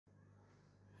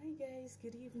guys,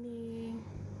 good evening.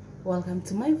 Welcome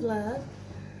to my vlog.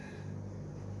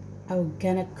 I'm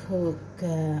gonna cook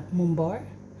Mombar,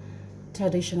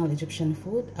 traditional Egyptian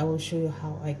food. I will show you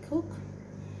how I cook.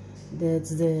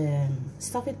 That's the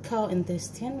stuffed cow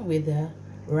intestine with the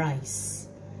rice.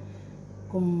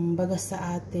 Kumbaga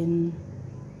sa atin,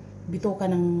 bitoka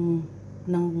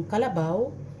ng kalabaw,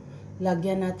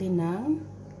 lagyan natin ng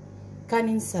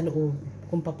kanin sa loob.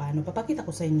 Kung paano, papakita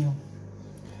ko sa inyo.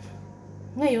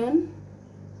 Ngayon,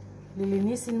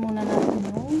 lilinisin muna natin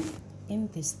yung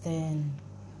intestine.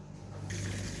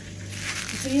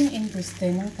 Ito yung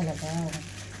intestine ng kalabaw.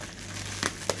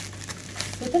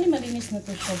 Totally malinis na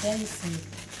to siya, guys.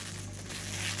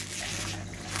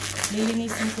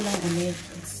 Lilinisin ko lang ulit.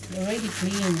 It's already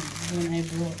clean when I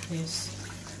brought this.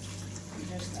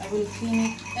 Just, I will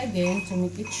clean it again to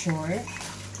make it sure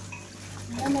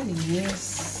na malinis.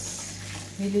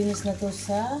 Lilinis na to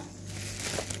sa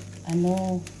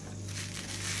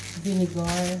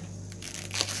vinegar.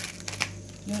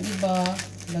 Yung iba,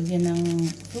 lagyan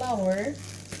ng flour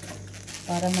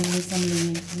para malinis na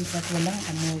malinis at walang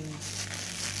amoy.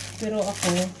 Pero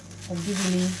ako, pag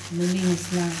bibili,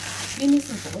 nilinis na.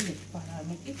 Linisin ko ulit para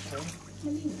make it sure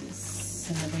malinis.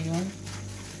 Ano ba yun?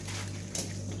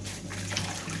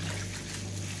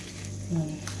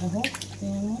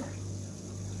 Tingnan mo.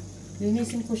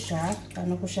 Linisin ko siya.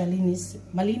 Paano ko siya linis?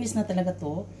 Malinis na talaga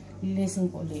to. Linisin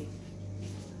ko ulit.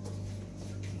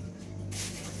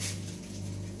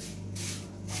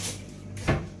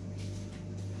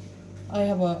 I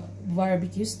have a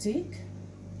barbecue stick.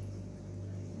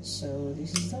 So this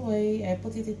is the way I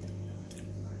put it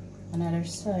another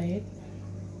side.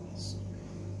 So,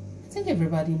 I think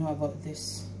everybody know about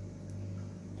this.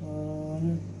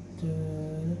 Yun.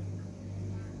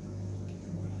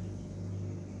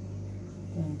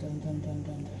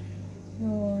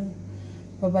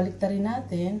 Babalik rin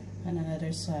natin on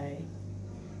another side.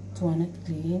 To want it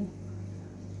clean.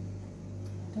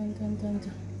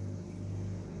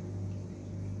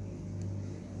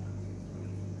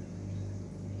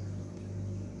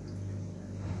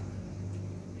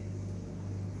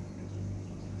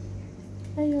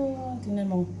 Ayun, tingnan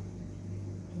mo.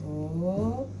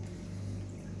 Oh.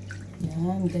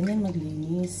 Yan, ganyan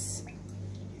maglinis.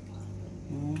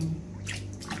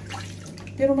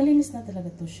 Pero malinis na talaga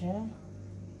to siya.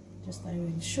 Just I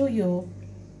will show you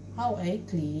how I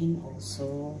clean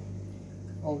also.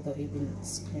 Although even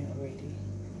it's clean already.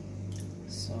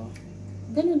 So,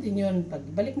 ganun din yun. Pag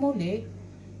balik mo ulit,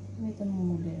 gamitan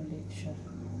mo ulit siya.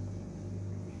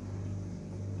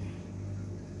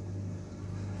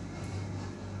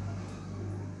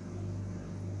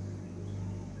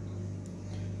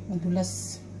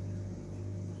 Madulas.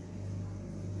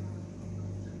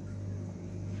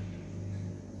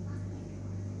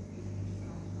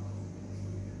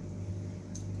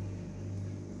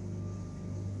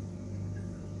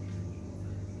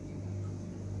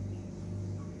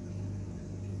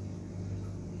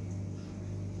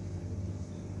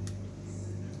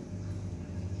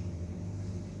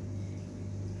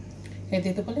 Kahit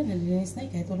ito pala, nalinis na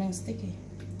kahit walang stick eh.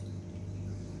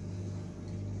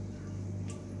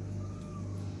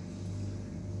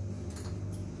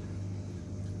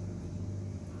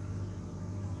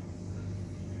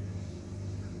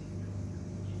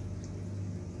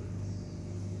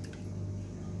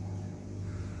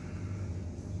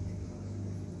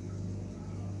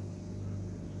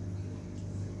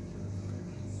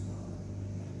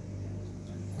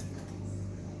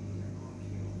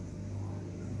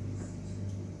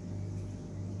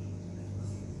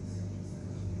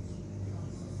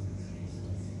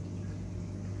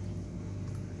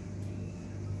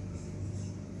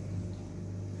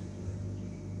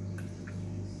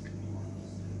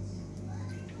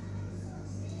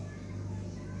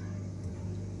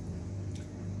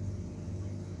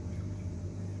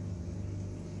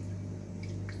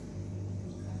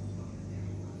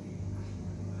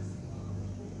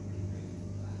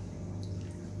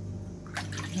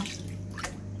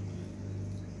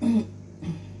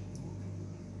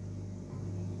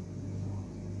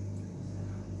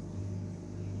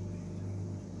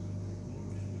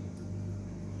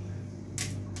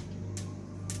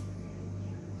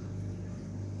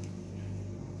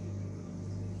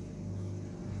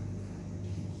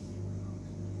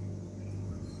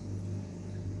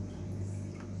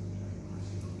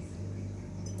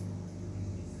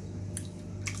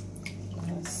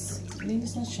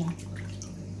 Linis na siya.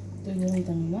 Ito yung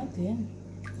tanong natin.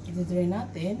 I-dry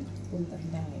natin.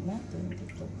 Puntahin natin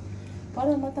dito.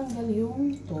 Para matanggal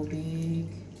yung tubig.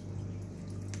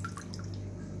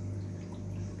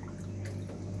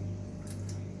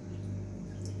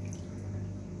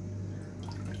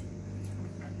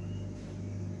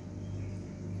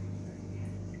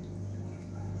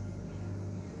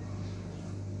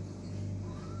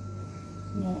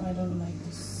 I don't like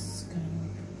this kind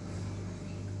of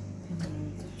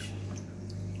thing.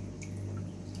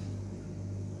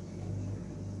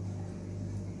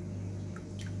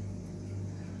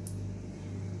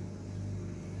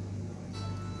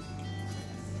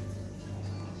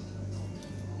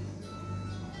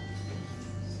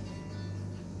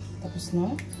 Tapos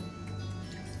na.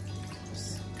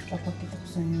 Tapos, papakita ko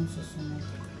sa inyo yung susunod.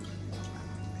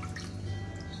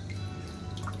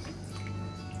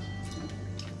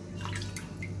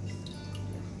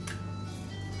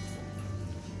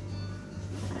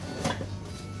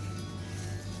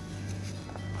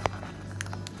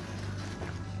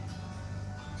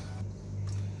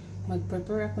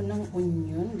 Mag-prepare ako ng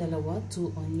onion,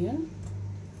 2 onion.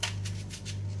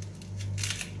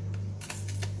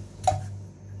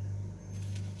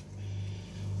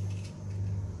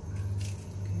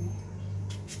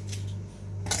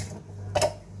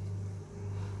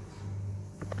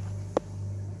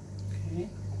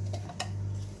 Okay.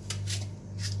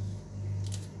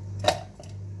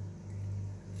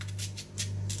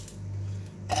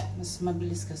 Mas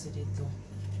mabilis kasi dito.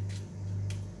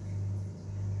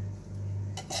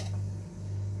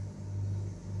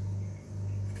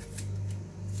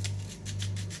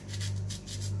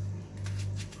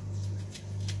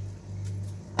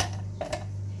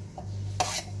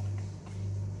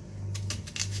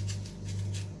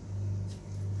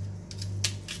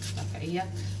 Iyak.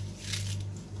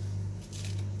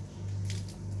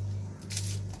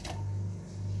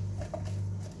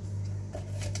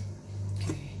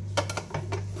 Okay.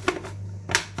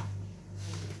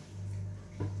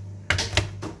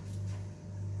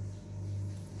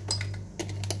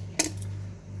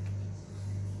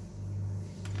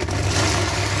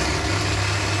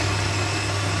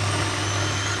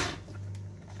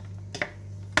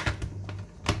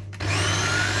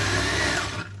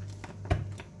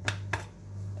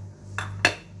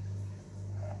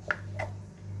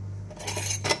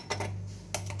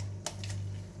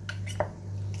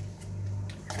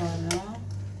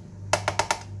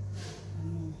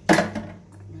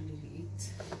 Maliliit.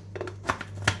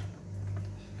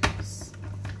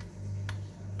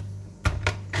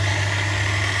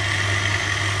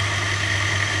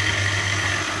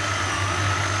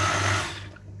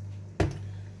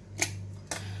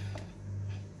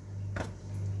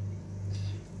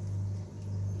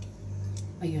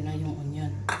 Ayun na yung onion.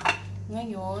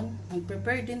 Ngayon,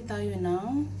 mag-prepare din tayo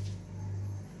ng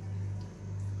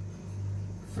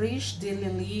fresh deli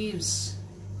leaves.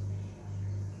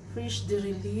 Fresh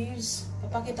deli leaves.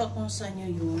 Papakita ko sa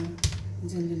inyo yung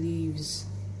deli leaves.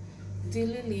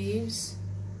 Deli leaves,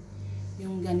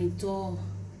 yung ganito.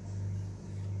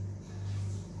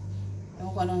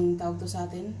 Ewan ko anong tawag to sa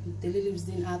atin. Deli leaves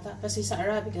din ata. Kasi sa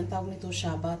Arabic, ang tawag nito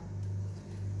shabat.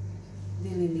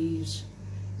 Deli leaves.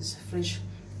 It's fresh.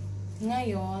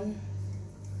 Ngayon,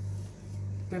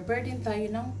 prepare din tayo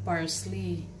ng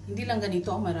parsley. Hindi lang ganito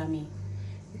ang marami.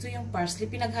 Ito yung parsley.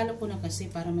 Pinaghalo ko na kasi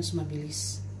para mas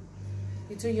mabilis.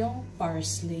 Ito yung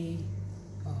parsley.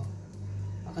 Oh.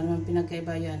 Baka naman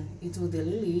pinagkaiba yan. Ito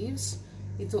deli leaves.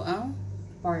 Ito ang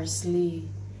parsley.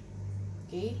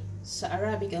 Okay? Sa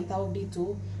Arabic, ang tawag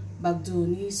dito,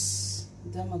 bagdunis.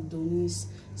 Ito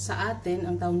magdunis. Sa atin,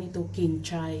 ang tawag nito,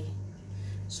 kinchay.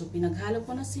 So, pinaghalo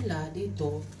ko na sila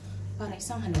dito para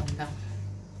isang haluan lang.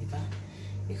 Diba?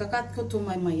 Ikakat ko ito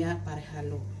maya para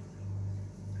halo.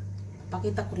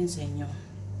 Pakita ko rin sa inyo.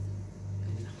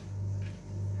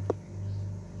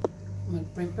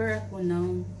 Mag-prepare ako ng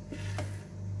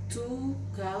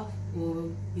 2 cup of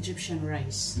Egyptian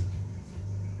rice.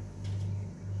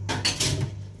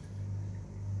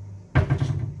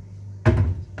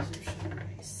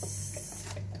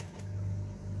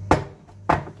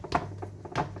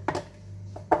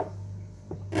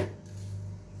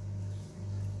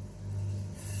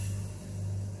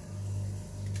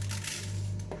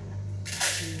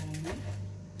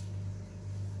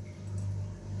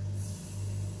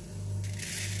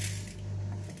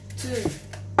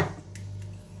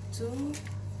 Two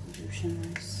Egyptian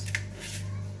rice.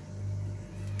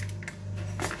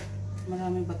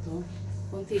 Marami ba to?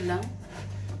 Kunti lang.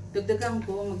 Dagdagan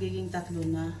ko, magiging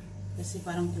 3 na. Kasi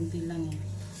parang kunti lang eh.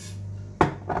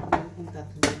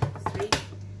 Magiging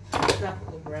 3 cup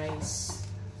of rice.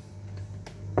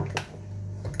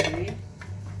 Okay.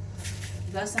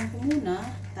 Gasan ko muna.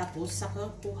 Tapos, saka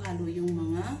ko halo yung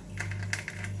mga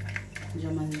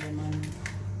jaman-jaman.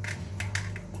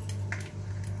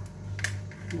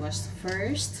 Wash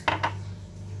first.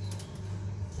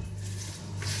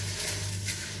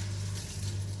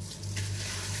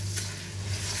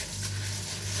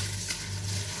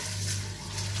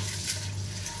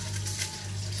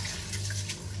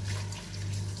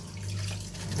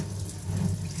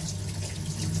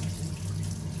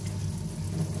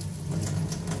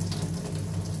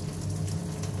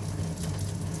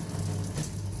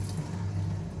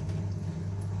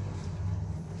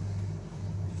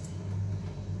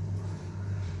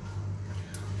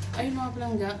 Ayun mga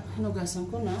palangga, hinugasan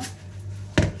ko na.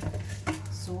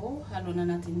 So, halo na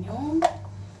natin yung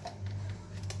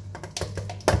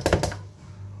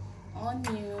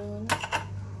onion.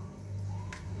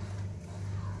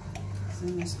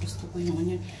 Kasi mas gusto ko yung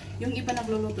onion. Yung iba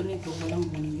nagluluto nito, walang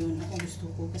onion. Ako gusto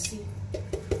ko kasi,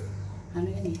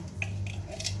 ano yan eh,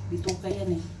 bituka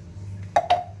yan eh.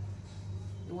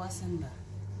 Iwasan ba?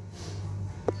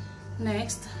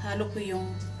 Next, halo ko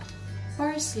yung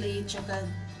parsley tsaka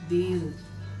dill.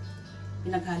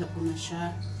 Pinaghalo ko na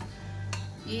siya.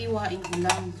 Iiwain ko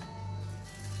lang.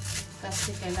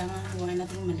 Kasi kailangan iwain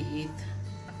natin maliit.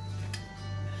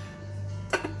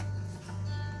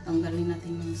 Tanggalin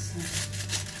natin yung sa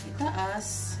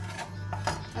itaas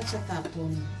at sa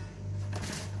tapon.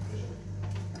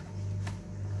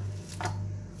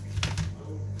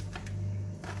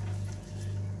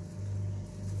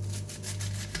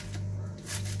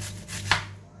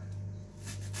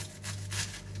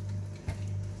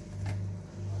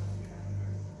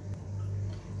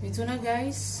 Ito na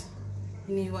guys,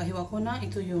 hiniwa-hiwa ko na.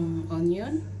 Ito yung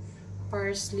onion,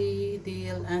 parsley,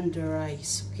 dill, and the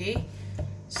rice. Okay,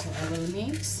 so I will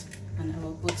mix and I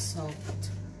will put salt.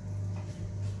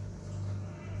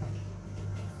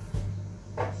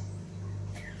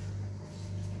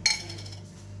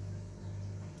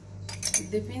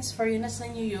 It depends for you, nasa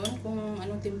nyo yun kung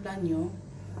anong timpla nyo.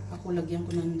 Ako lagyan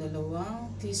ko ng 2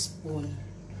 teaspoon.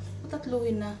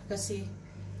 Tatluhin na kasi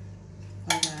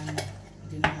para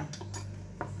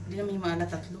hindi naman yung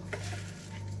maalat 3.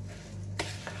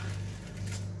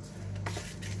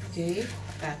 Okay,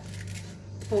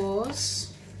 tapos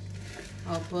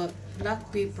I'll put black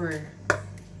pepper.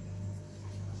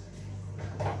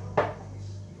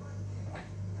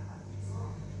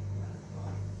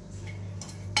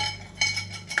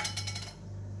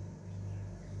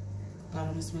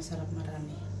 Para mas masarap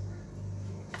marami.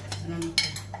 Ano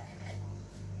nito?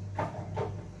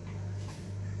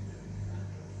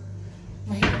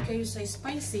 Mahilig kayo sa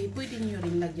spicy, pwede niyo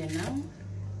rin lagyan ng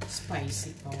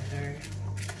spicy powder.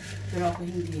 Pero ako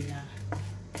hindi na.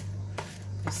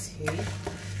 Kasi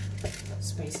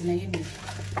spicy na yun eh.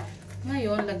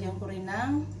 Ngayon, lagyan ko rin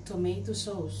ng tomato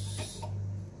sauce.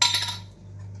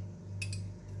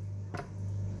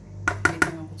 Dito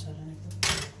ng kutsara nito.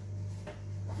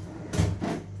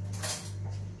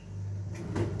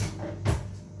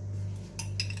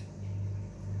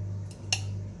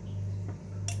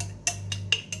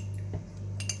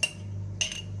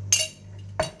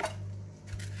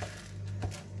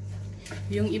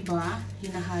 Yung iba,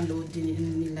 hinahalo din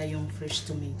nila yung fresh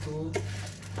tomato.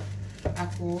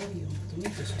 Ako, yung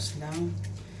tomato sauce lang.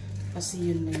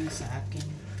 Kasi yun lang sa akin.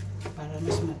 Para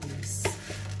mas mabilis.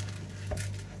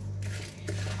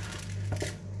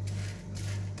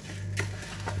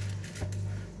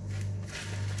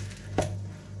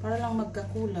 Para lang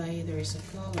magkakulay, there is a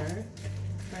color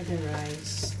for the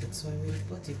rice. That's why we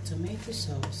put it tomato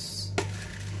sauce.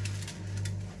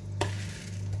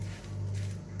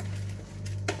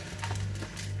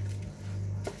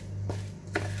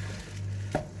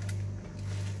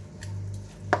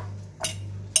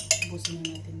 Ubusin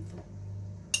na natin ito.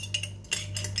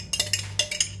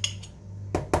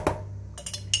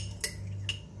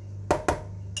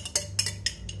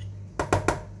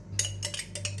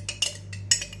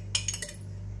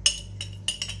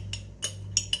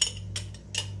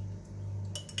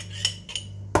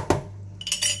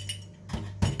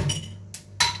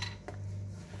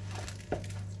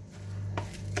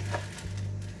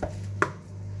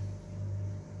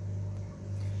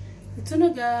 Ito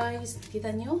na guys,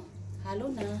 kita nyo?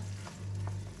 Halo na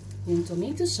yung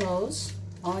tomato sauce,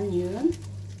 onion,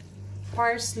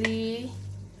 parsley,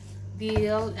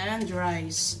 dill, and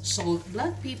rice, salt,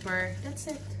 black pepper. That's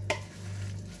it.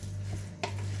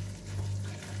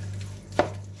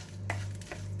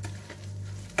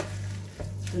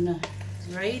 Ito na. It's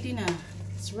ready na.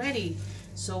 It's ready.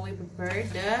 So we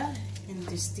prepared the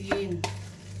intestine.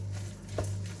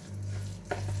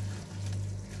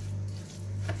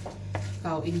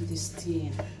 Cow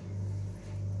intestine.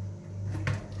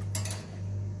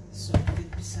 So put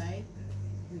it beside.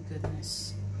 My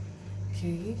goodness.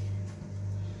 Okay.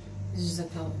 This is the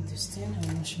cow intestine. I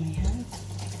will wash my hand.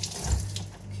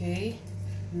 Okay.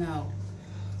 Now,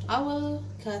 I will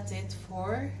cut it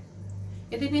for.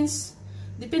 It depends.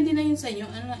 Depende na yun sa inyo.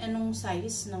 Anong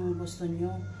size ng gusto nyo.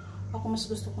 Ako mas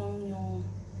gusto kong yung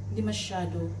hindi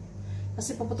masyado.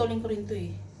 Kasi paputulin ko rin to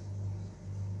eh.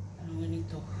 Anong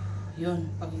ganito. Yun,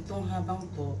 pag itong habang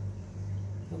to,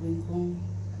 gawin kong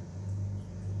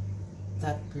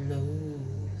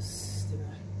tatlos.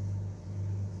 Diba?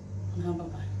 Ang haba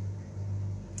ba?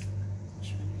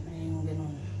 Ay, yung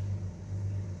ganun.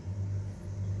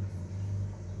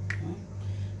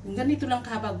 Yung ganito lang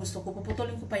kahaba gusto ko.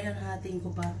 Puputulin ko pa yan, hatiin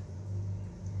ko pa.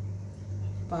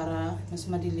 Para mas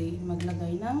madali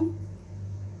maglagay ng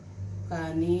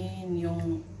kanin,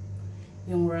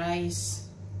 yung rice.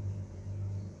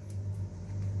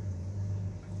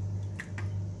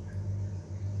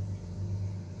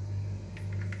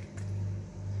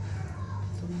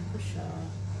 Putulin ko siya.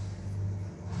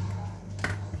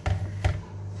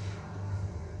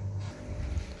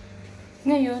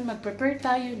 Ngayon, mag-prepare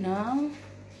tayo ng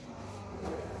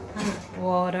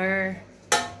water.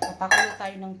 Papakulo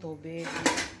tayo ng tubig.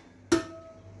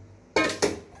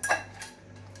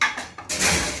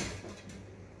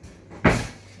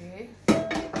 Okay.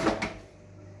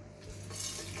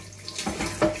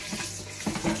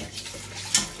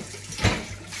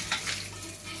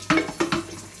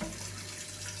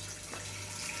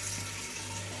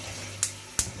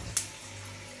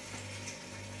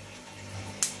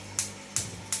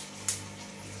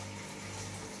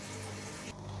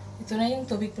 Ito na yung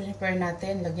tubig prepare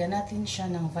natin. Lagyan natin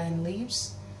siya ng vine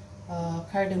leaves,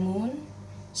 cardamom,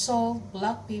 salt,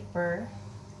 black pepper,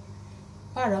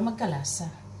 para magkalasa.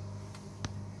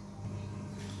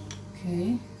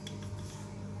 Okay.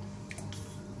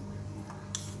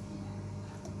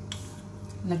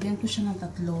 Lagyan ko siya ng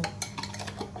 3.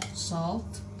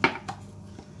 Salt,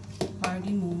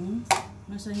 cardamom.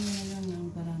 Nasaan yun na lang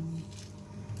yung parami?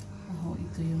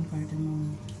 Ito yung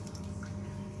cardamom.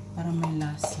 Para may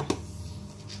lasa.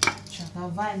 Tsaka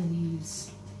vine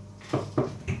leaves.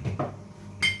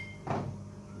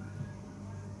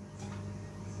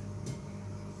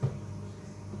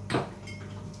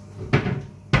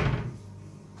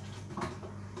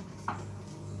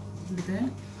 Dito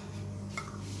yan.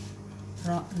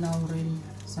 Laurel.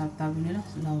 Sa tabi nila,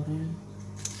 laurel.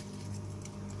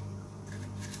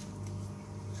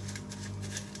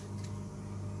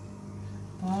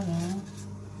 Para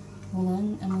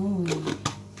walang amoy.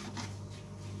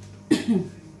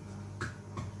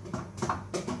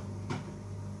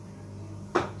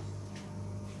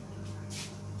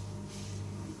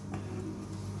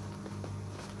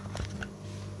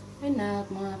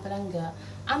 Anak, mga palangga,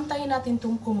 antayin natin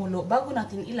itong kumulo bago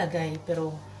natin ilagay.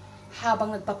 Pero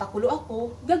habang nagpapakulo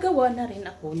ako, gagawa na rin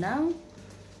ako ng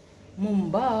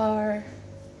Mombar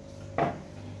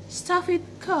stuffed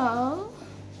cow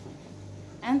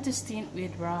intestine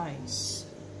with rice.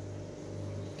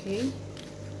 Okay.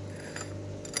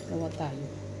 Gawa tayo.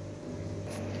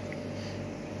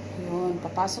 Yun.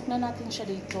 Papasok na natin siya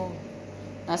dito.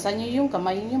 Nasa nyo yung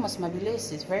kamay nyo, mas mabilis.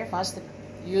 It's very fast to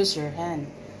use your hand.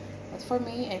 But for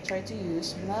me, I try to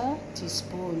use na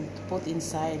teaspoon to put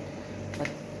inside. But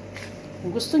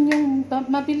kung gusto nyo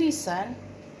mabilisan,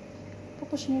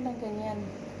 pupush nyo lang ganyan.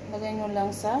 Lagay nyo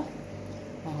lang sa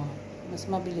mas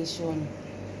mabilis yun.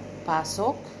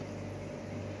 Pasok,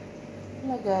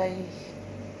 lagay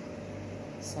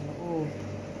sa loob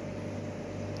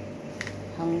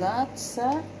hanggat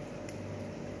sa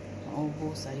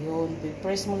maubos. Ayun,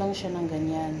 press mo lang siya ng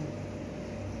ganyan.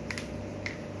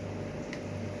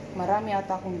 Marami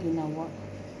ata akong ginawa.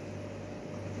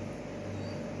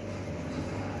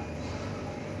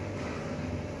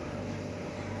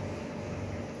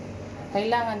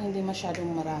 Kailangan hindi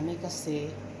masyadong marami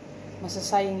kasi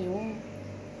masasayang yung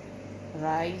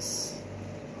rice.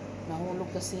 Nahulog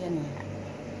kasi yan eh.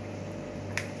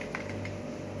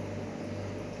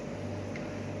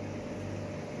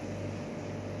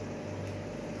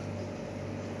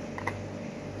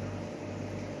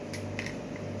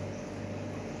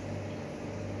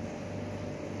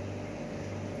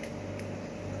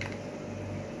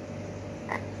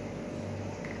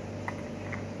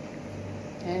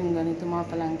 Ayan, ganito mga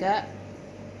palangga.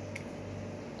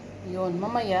 Yun,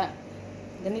 mamaya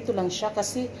ganito lang siya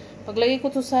kasi paglagay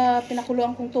ko to sa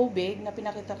pinakuluan kong tubig na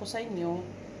pinakita ko sa inyo,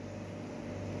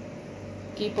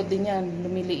 kipod din yan,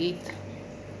 lumiliit.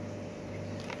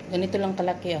 Ganito lang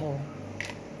kalaki ako.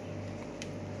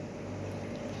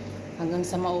 Hanggang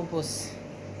sa maubos.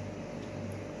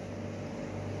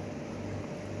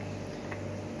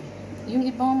 Yung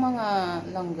ibang mga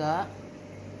langga,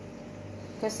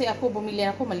 kasi ako bumili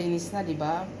ako, malinis na, 'di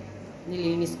ba?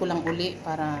 Nilinis ko lang uli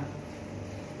para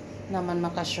naman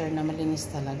makasure na malinis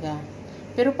talaga.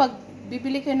 Pero pag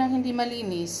bibili kayo ng hindi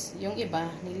malinis, yung iba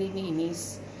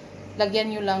nililinis, lagyan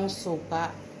nyo lang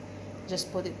suka. Just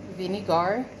put it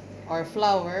vinegar or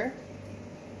flour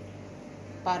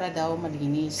para daw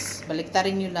malinis.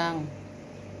 Baliktarin nyo lang.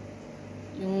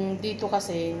 Yung dito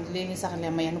kasi, nilinis sa kanila,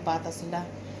 may ano pata sila.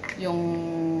 Yung,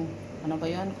 ano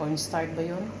ba yun? Cornstarch ba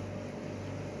yun?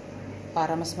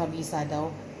 Para mas mabisa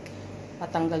daw.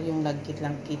 Matanggal yung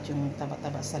lagkit-langkit, yung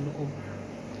taba-taba sa loob.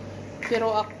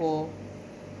 Pero ako,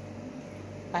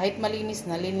 Kahit malinis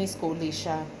na, linis ko uli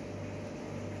siya.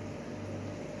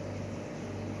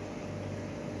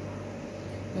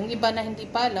 Yung iba na hindi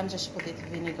pa alam, just put it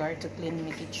vinegar to clean,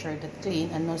 make it sure that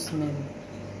clean and no smell.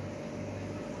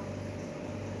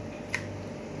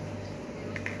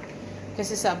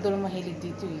 Kasi sa Abdul mahilig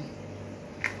dito eh.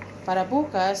 Para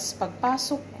bukas,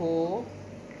 pagpasok ko,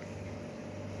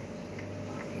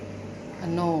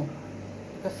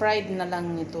 fried na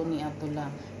lang nito ni Abdullah.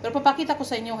 Pero papakita ko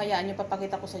sa inyo, hayaan nyo,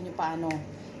 papakita ko sa inyo paano.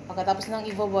 Pagkatapos ng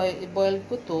i-boil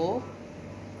ko to,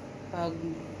 pag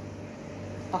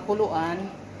pakuluan,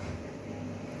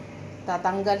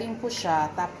 tatanggalin ko siya,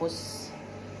 tapos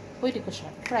pwede ko siya,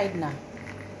 fried na.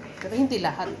 Pero hindi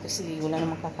lahat kasi wala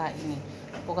namang kakain eh.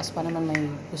 Bukas pa naman may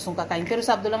gustong kakain. Pero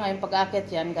sa Abdullah ngayon, pag-akit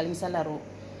yan, galing sa laro,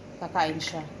 kakain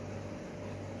siya.